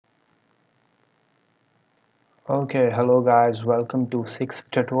Okay, hello guys, welcome to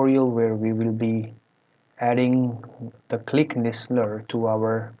sixth tutorial where we will be adding the click listener to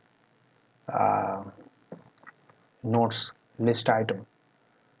our uh, notes list item.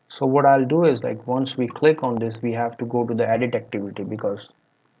 So what I'll do is like once we click on this we have to go to the edit activity, because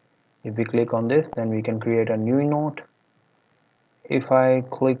if we click on this then we can create a new note. If I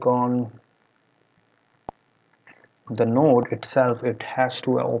click on the node itself, it has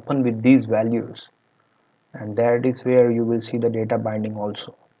to open with these values, and that is where you will see the data binding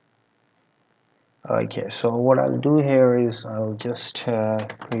also. Okay, so what I'll do here is I'll just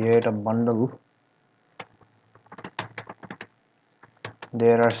create a bundle.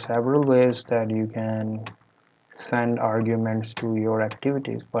 There are several ways that you can send arguments to your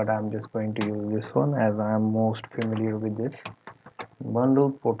activities, but I'm just going to use this one as I'm most familiar with this.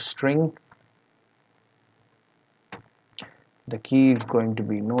 Bundle put string. The key is going to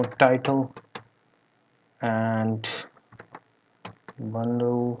be node title and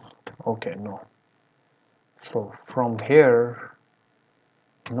bundle. Okay, no. So from here,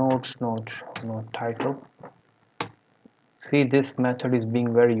 nodes node title. See, this method is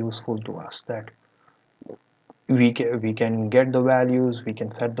being very useful to us, that we can get the values, we can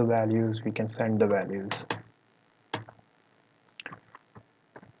set the values, we can send the values.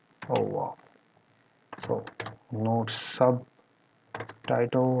 Oh wow. So node subtitle,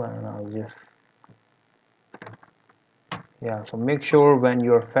 and I'll just, yeah, so make sure when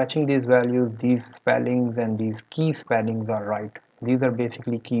you're fetching these values, these spellings and these key spellings are right. These are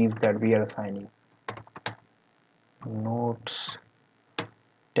basically keys that we are assigning. Notes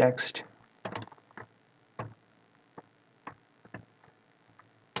text,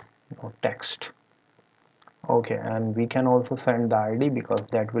 no text. Okay, and we can also send the ID because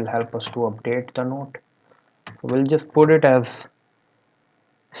that will help us to update the note. So we'll just put it as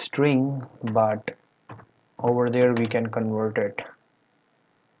string, but over there we can convert it.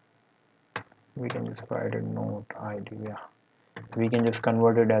 We can just write a note ID. Yeah, we can just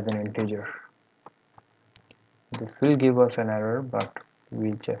convert it as an integer. This will give us an error, but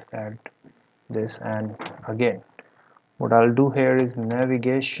we'll just add this. And again, what I'll do here is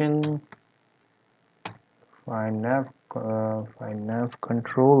navigation, find nav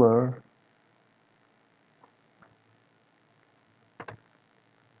controller,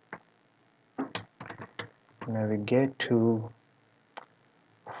 navigate to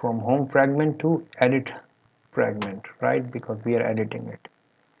from home fragment to edit fragment, right? Because we are editing it,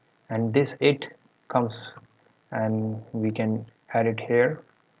 and this it comes, and we can add it here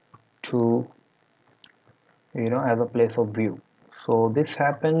to, as a place of view. So this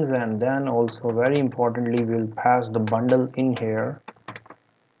happens, and then also very importantly we'll pass the bundle in here,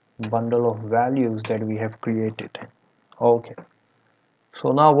 bundle of values that we have created. Okay,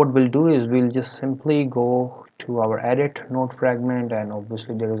 so now what we'll do is we'll just simply go to our edit node fragment, and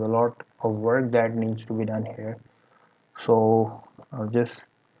obviously there is a lot of work that needs to be done here. So I'll just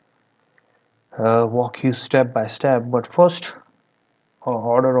walk you step by step, but first,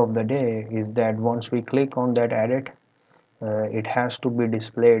 order of the day is that once we click on that edit, it has to be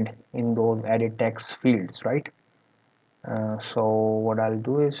displayed in those edit text fields, right? So what I'll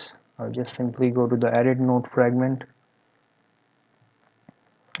do is I'll just simply go to the edit node fragment,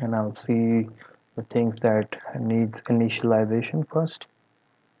 and I'll see the things that needs initialization first.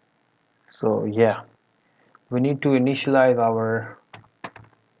 So yeah, we need to initialize our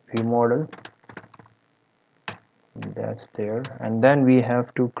view model. That's there, and then we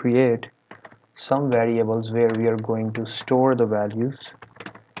have to create some variables where we are going to store the values.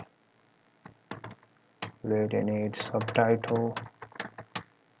 Let init subtitle,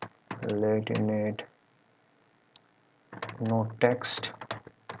 let init no text.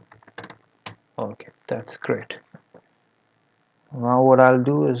 Okay, that's great. Now what I'll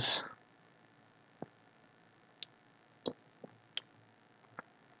do is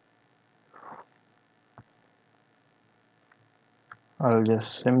I'll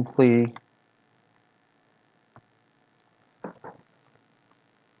just simply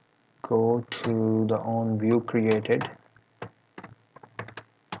go to the on view created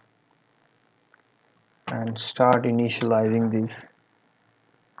and start initializing these.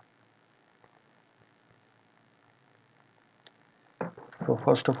 So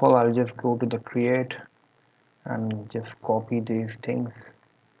first of all, I'll just go to the create and just copy these things,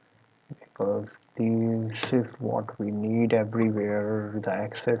 because this is what we need everywhere, the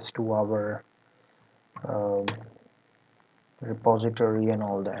access to our um, repository and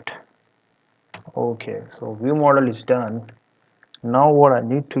all that. Okay, so view model is done. Now what I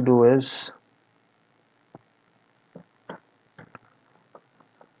need to do is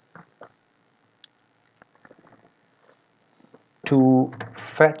to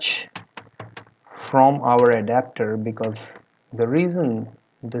fetch from our adapter, because the reason,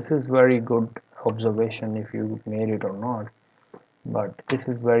 this is very good observation if you made it or not, but this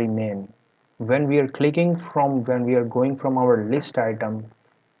is very main. When we are clicking from, when we are going from our list item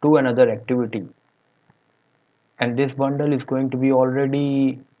to another activity, and this bundle is going to be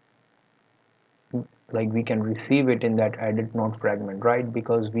already, like we can receive it in that edit node fragment, right?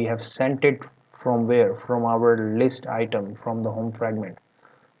 Because we have sent it from where, from our list item, from the home fragment.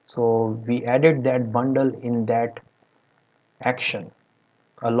 So we added that bundle in that action,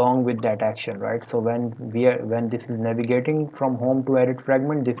 along with that action, right? So when this is navigating from home to edit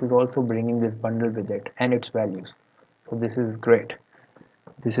fragment, this is also bringing this bundle with it and its values. So this is great.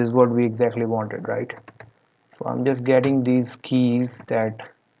 This is what we exactly wanted, right? So I'm just getting these keys that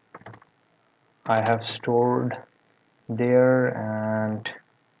I have stored there, and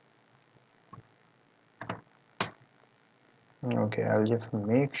okay, I'll just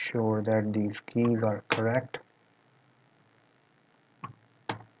make sure that these keys are correct.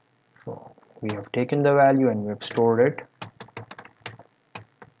 So we have taken the value and we've stored it.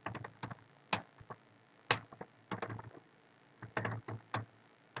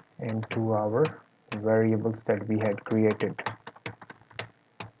 Into our variables that we had created.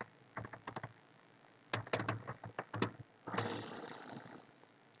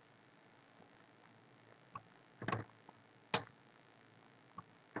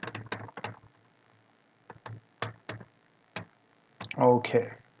 Okay,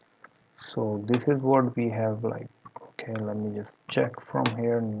 so this is what we have, like, okay, let me just check from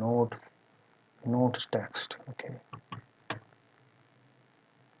here. Notes text. Okay,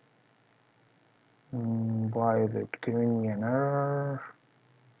 why is it giving me an error?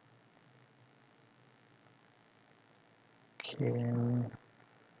 Okay,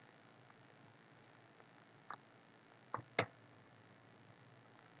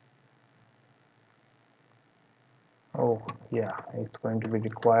 oh yeah, it's going to be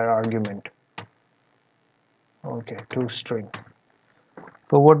require argument. Okay, toString.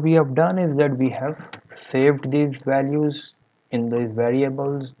 So what we have done is that we have saved these values in these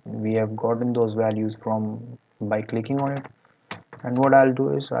variables. We have gotten those values from by clicking on it, and what I'll do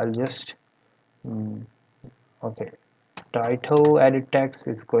is I'll just okay, title edit text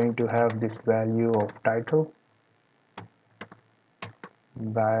is going to have this value of title.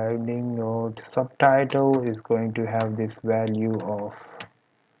 Binding node subtitle is going to have this value of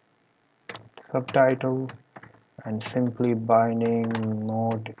subtitle, and simply binding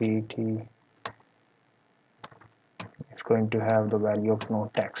node et is going to have the value of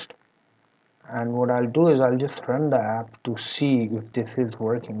node text. And what I'll do is I'll just run the app to see if this is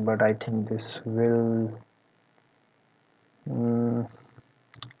working, but I think this will I'm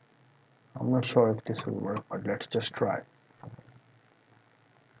not sure if this will work, but let's just try.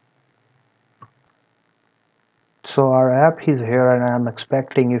 So our app is here, and I'm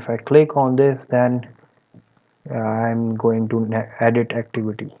expecting if I click on this, then I'm going to edit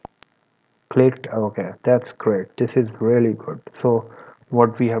activity. Clicked. Okay, that's great. This is really good. So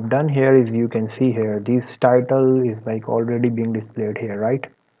what we have done here is, you can see here, this title is like already being displayed here, right?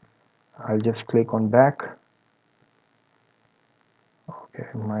 I'll just click on back. Okay,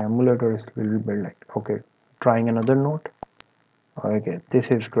 my emulator is a little bit like, okay, trying another note. Okay, this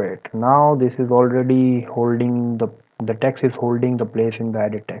is great. Now this is already holding the text is holding the place in the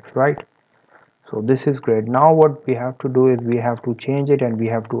edit text, right? So this is great. Now what we have to do is we have to change it and we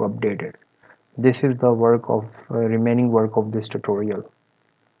have to update it. This is the work of remaining work of this tutorial.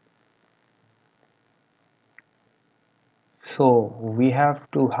 So we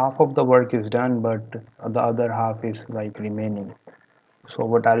have to, half of the work is done, but the other half is like remaining. So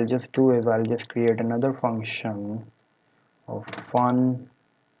what I'll just do is I'll just create another function of fun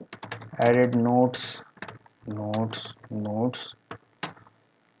edit notes,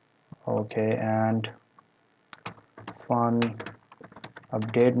 okay, and fun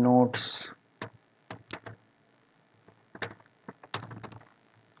update notes,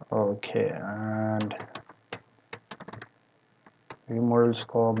 okay, and remodel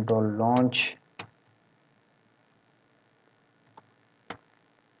scope launch,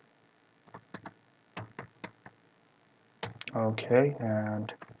 okay,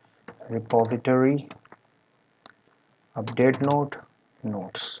 and repository update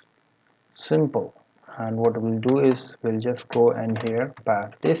notes. Simple. And what we'll do is we'll just go and here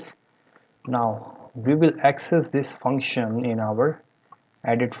pass this. Now we will access this function in our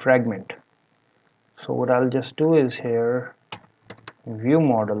edit fragment. So what I'll just do is here view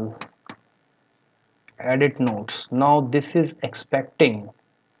model edit notes. Now this is expecting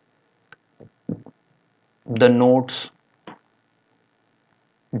the notes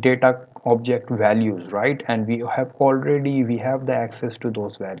data object values, right? And we have the access to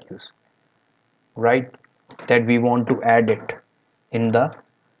those values, right? That we want to add it in the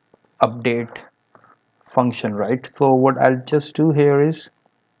update function, right? So what I'll just do here is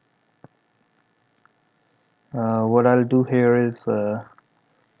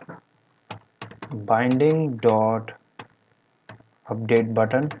binding dot update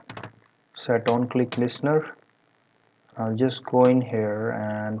button set on click listener. I'll just go in here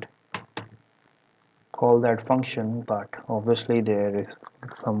and call that function, but obviously there is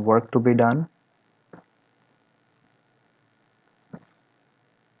some work to be done.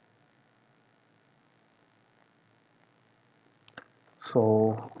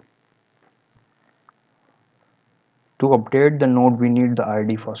 So to update the node we need the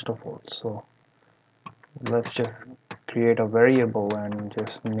ID first of all. So let's just create a variable and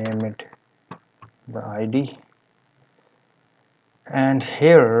just name it the ID, and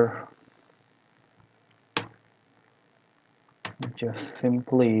here just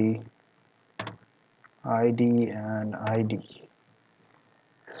simply ID and ID.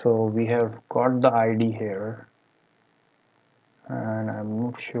 So we have got the ID here, and I'm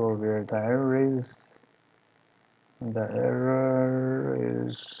not sure where the error is. The error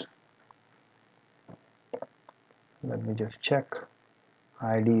is, let me just check.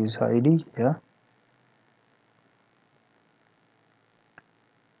 ID is ID, yeah.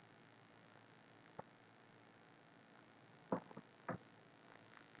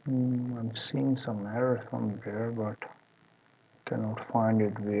 I'm seeing some error somewhere, but cannot find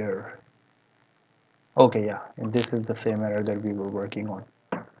it where. Okay, yeah, and this is the same error that we were working on.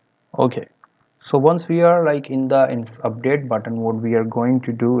 Okay, so once we are like in the update button, what we are going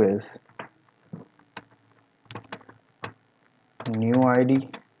to do is new ID,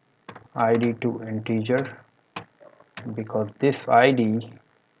 ID to integer, because this ID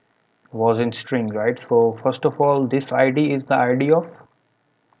was in string, right? So first of all, this ID is the ID of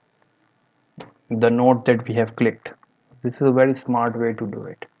the node that we have clicked. This is a very smart way to do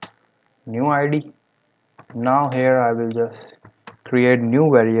it. New ID. Now here I will just create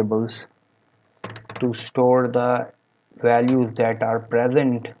new variables to store the values that are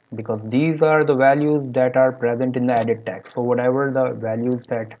present, because these are the values that are present in the edit text. So whatever the values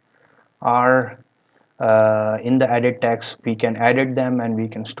that are in the edit text, we can edit them and we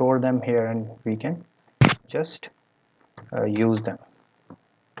can store them here, and we can just use them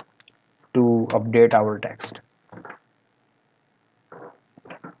to update our text.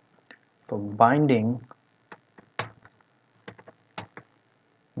 So binding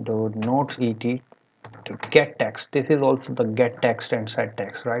dot notes et to get text. This is also the get text and set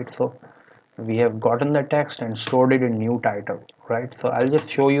text, right? So we have gotten the text and stored it in new title, right? So I'll just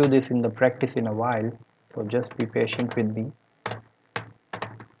show you this in the practice in a while, so just be patient with me.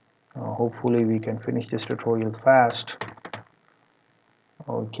 Hopefully we can finish this tutorial fast.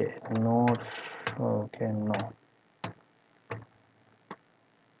 Okay, notes. Okay, no.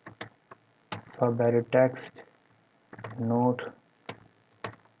 Sub edit text note.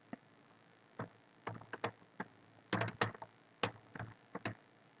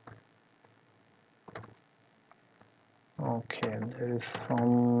 Okay, there is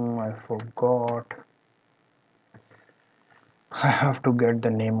some I forgot. I have to get the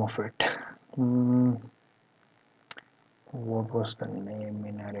name of it. What was the name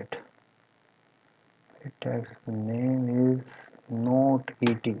in edit? It text name is note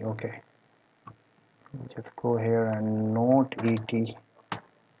et. Okay, just go here and note et.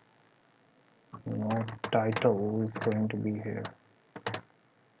 Note title is going to be here.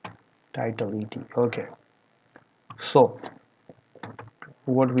 Title et. Okay, so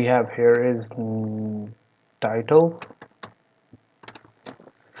what we have here is title,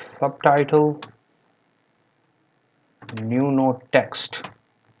 subtitle, new note text.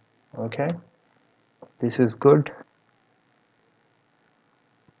 Okay, this is good.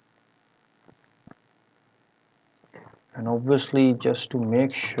 And obviously just to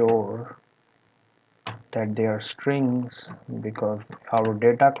make sure that they are strings, because our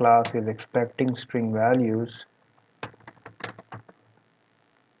data class is expecting string values,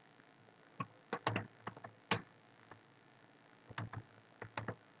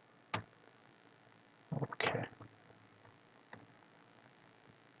 okay,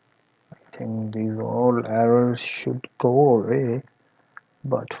 I think these all errors should go away,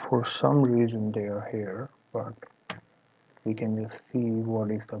 but for some reason they are here. But we can just see what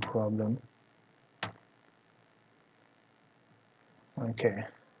is the problem. Okay,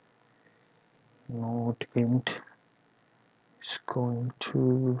 note int is going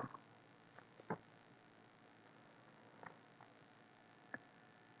to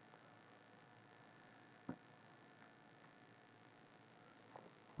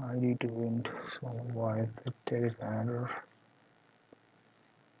id to int. So why there is error?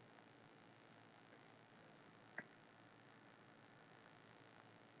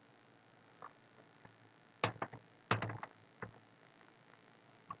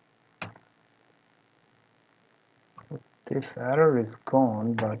 This error is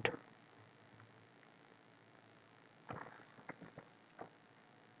gone, but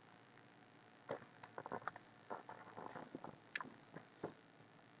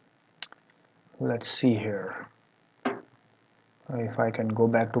let's see here. If I can go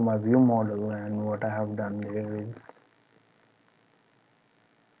back to my view model, and what I have done there is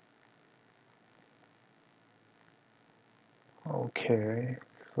okay.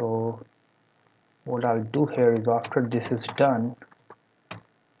 So what I'll do here is, after this is done,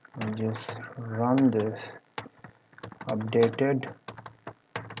 I'll just run this updated,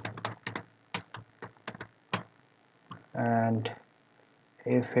 and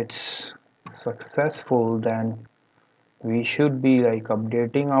if it's successful, then we should be like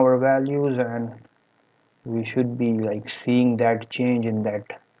updating our values, and we should be like seeing that change in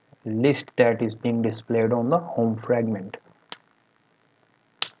that list that is being displayed on the home fragment.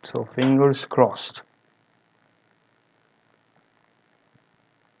 So fingers crossed.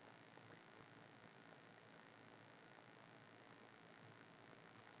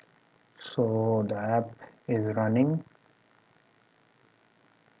 So the app is running.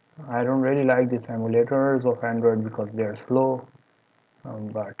 I don't really like these emulators of Android because they're slow,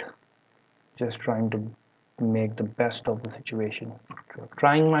 but just trying to make the best of the situation. So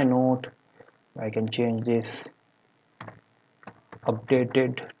trying my note, I can change this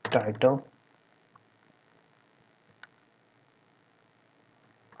updated title,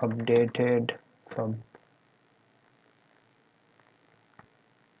 updated sub,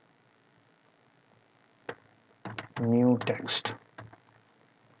 new text,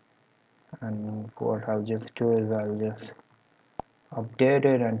 and what I'll just do is I'll just update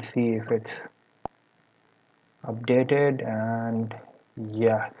it and see if it's updated, and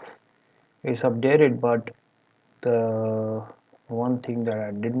yes, it's updated. But the one thing that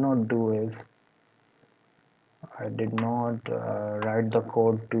I did not do is I did not write the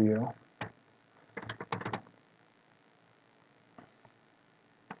code to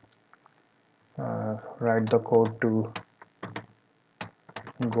write the code to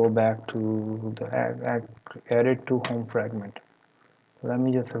go back to the edit to home fragment. Let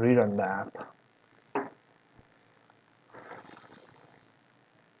me just rerun the app.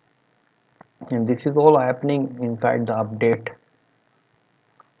 And this is all happening inside the update.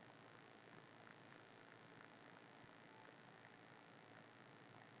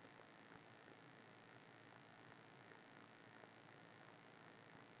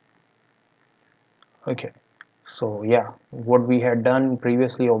 Okay, so yeah, what we had done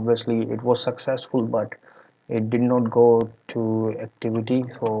previously, obviously it was successful, but it did not go to activity.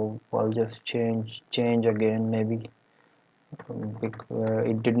 So I'll just change again, maybe.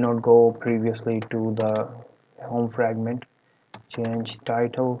 It did not go previously to the home fragment. Change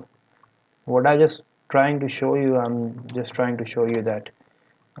title. What I just trying to show you, I'm just trying to show you that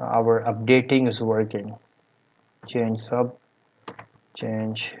our updating is working. Change sub,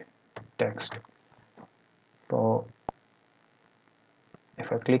 change text. So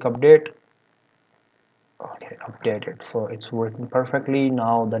if I click update, okay, updated, so it's working perfectly.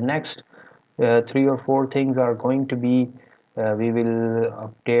 Now the next 3 or 4 things are going to be, we will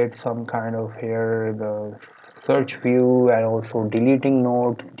update some kind of here the search view, and also deleting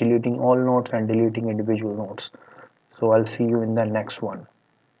nodes, deleting all nodes, and deleting individual nodes. So I'll see you in the next one.